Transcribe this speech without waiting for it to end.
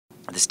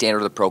standard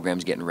of the program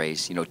is getting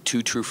raised. You know,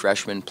 2 true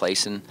freshmen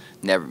placing,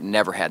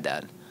 never had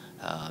that.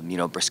 You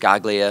know,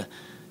 Briscaglia,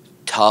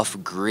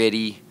 tough,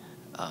 gritty,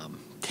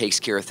 takes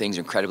care of things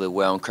incredibly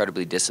well,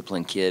 incredibly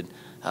disciplined kid.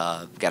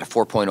 Got a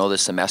 4.0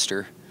 this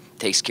semester,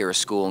 takes care of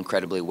school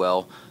incredibly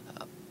well,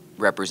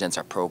 represents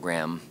our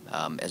program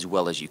as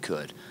well as you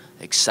could.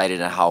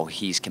 Excited on how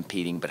he's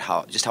competing, but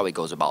just how he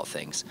goes about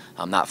things.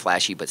 Not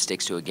flashy, but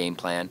sticks to a game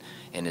plan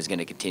and is going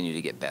to continue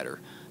to get better.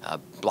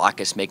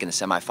 Blockus making the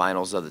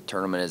semifinals of the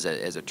tournament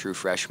as a true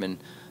freshman,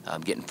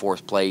 getting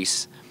 4th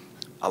place.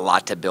 A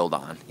lot to build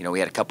on. You know, we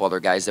had a couple other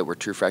guys that were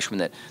true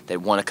freshmen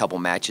that won a couple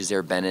matches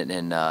there, Bennett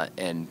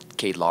and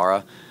Cade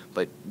Lara.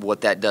 But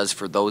what that does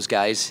for those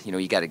guys, you know,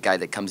 you got a guy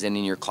that comes in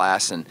your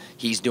class and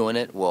he's doing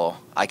it, well,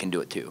 I can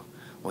do it too.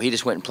 Well, he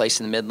just went and placed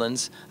in the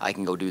Midlands, I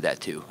can go do that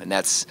too. And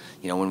that's,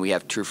 you know, when we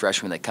have true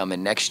freshmen that come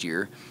in next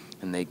year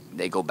and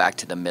they go back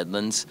to the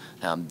Midlands,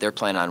 they're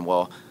planning on,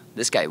 well,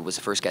 this guy was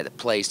the first guy that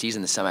placed. He's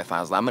in the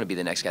semifinals. I'm going to be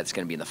the next guy that's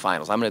going to be in the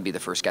finals. I'm going to be the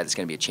first guy that's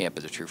going to be a champ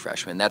as a true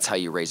freshman. That's how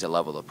you raise the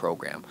level of the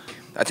program.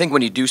 I think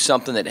when you do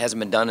something that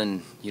hasn't been done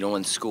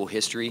in school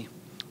history,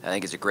 I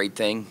think it's a great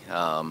thing.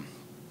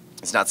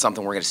 It's not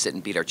something we're going to sit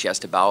and beat our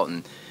chest about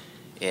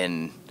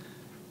and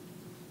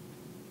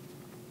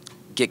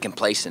get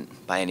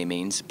complacent by any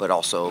means, but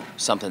also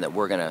something that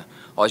we're going to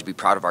always be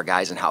proud of our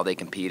guys and how they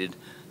competed,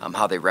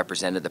 how they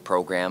represented the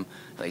program.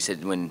 Like I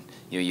said, when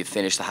you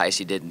finish the highest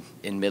you did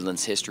in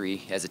Midlands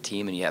history as a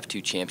team and you have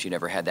 2 champs, you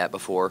never had that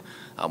before.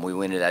 We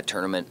went into that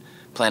tournament,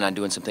 plan on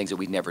doing some things that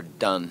we'd never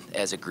done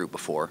as a group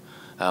before,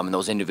 and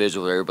those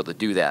individuals are able to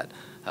do that.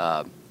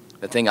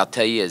 The thing I'll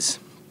tell you is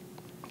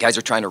guys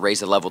are trying to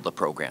raise the level of the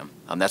program.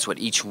 That's what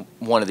each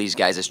one of these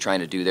guys is trying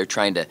to do. They're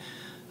trying to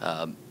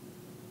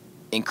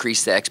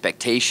increase the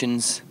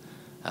expectations,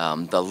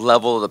 the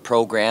level of the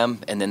program,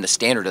 and then the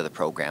standard of the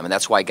program. And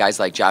that's why guys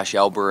like Josh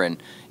Elber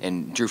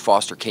and Drew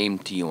Foster came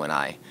to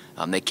UNI.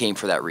 They came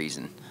for that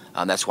reason.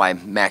 That's why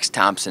Max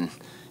Thompson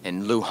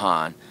and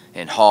Lujan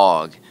and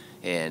Hogg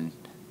and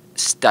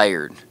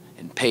Steyerd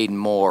and Peyton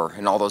Moore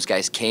and all those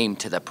guys came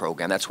to the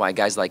program. That's why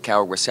guys like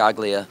Kyle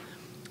Risaglia,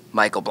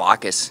 Michael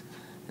Blockus,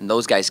 and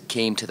those guys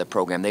came to the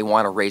program. They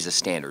want to raise the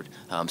standard.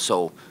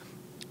 So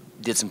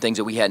did some things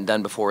that we hadn't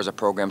done before as a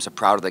program, so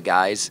proud of the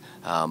guys.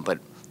 But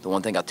the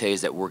one thing I'll tell you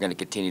is that we're going to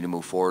continue to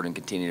move forward and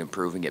continue to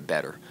improve and get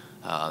better.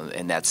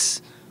 And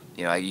that's,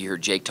 you know, you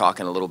heard Jake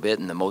talking a little bit,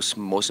 and the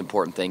most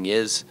important thing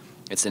is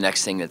it's the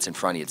next thing that's in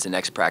front of you. It's the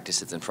next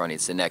practice that's in front of you.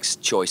 It's the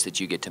next choice that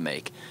you get to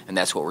make. And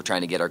that's what we're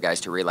trying to get our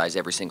guys to realize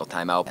every single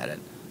time out at it.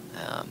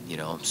 You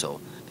know,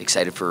 so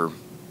excited for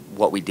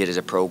what we did as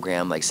a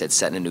program. Like I said,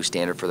 setting a new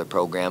standard for the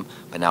program.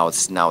 But now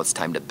it's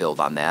time to build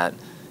on that.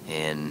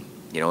 And,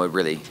 you know,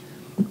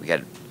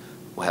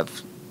 we'll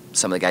have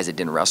some of the guys that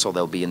didn't wrestle.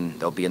 They'll be in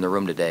the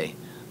room today.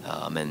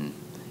 And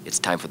it's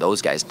time for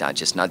those guys, not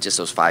just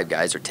those 5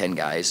 guys or 10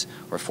 guys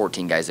or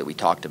 14 guys that we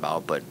talked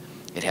about, but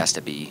it has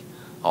to be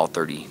all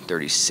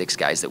 36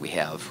 guys that we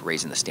have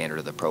raising the standard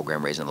of the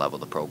program, raising the level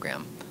of the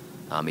program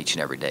each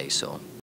and every day. So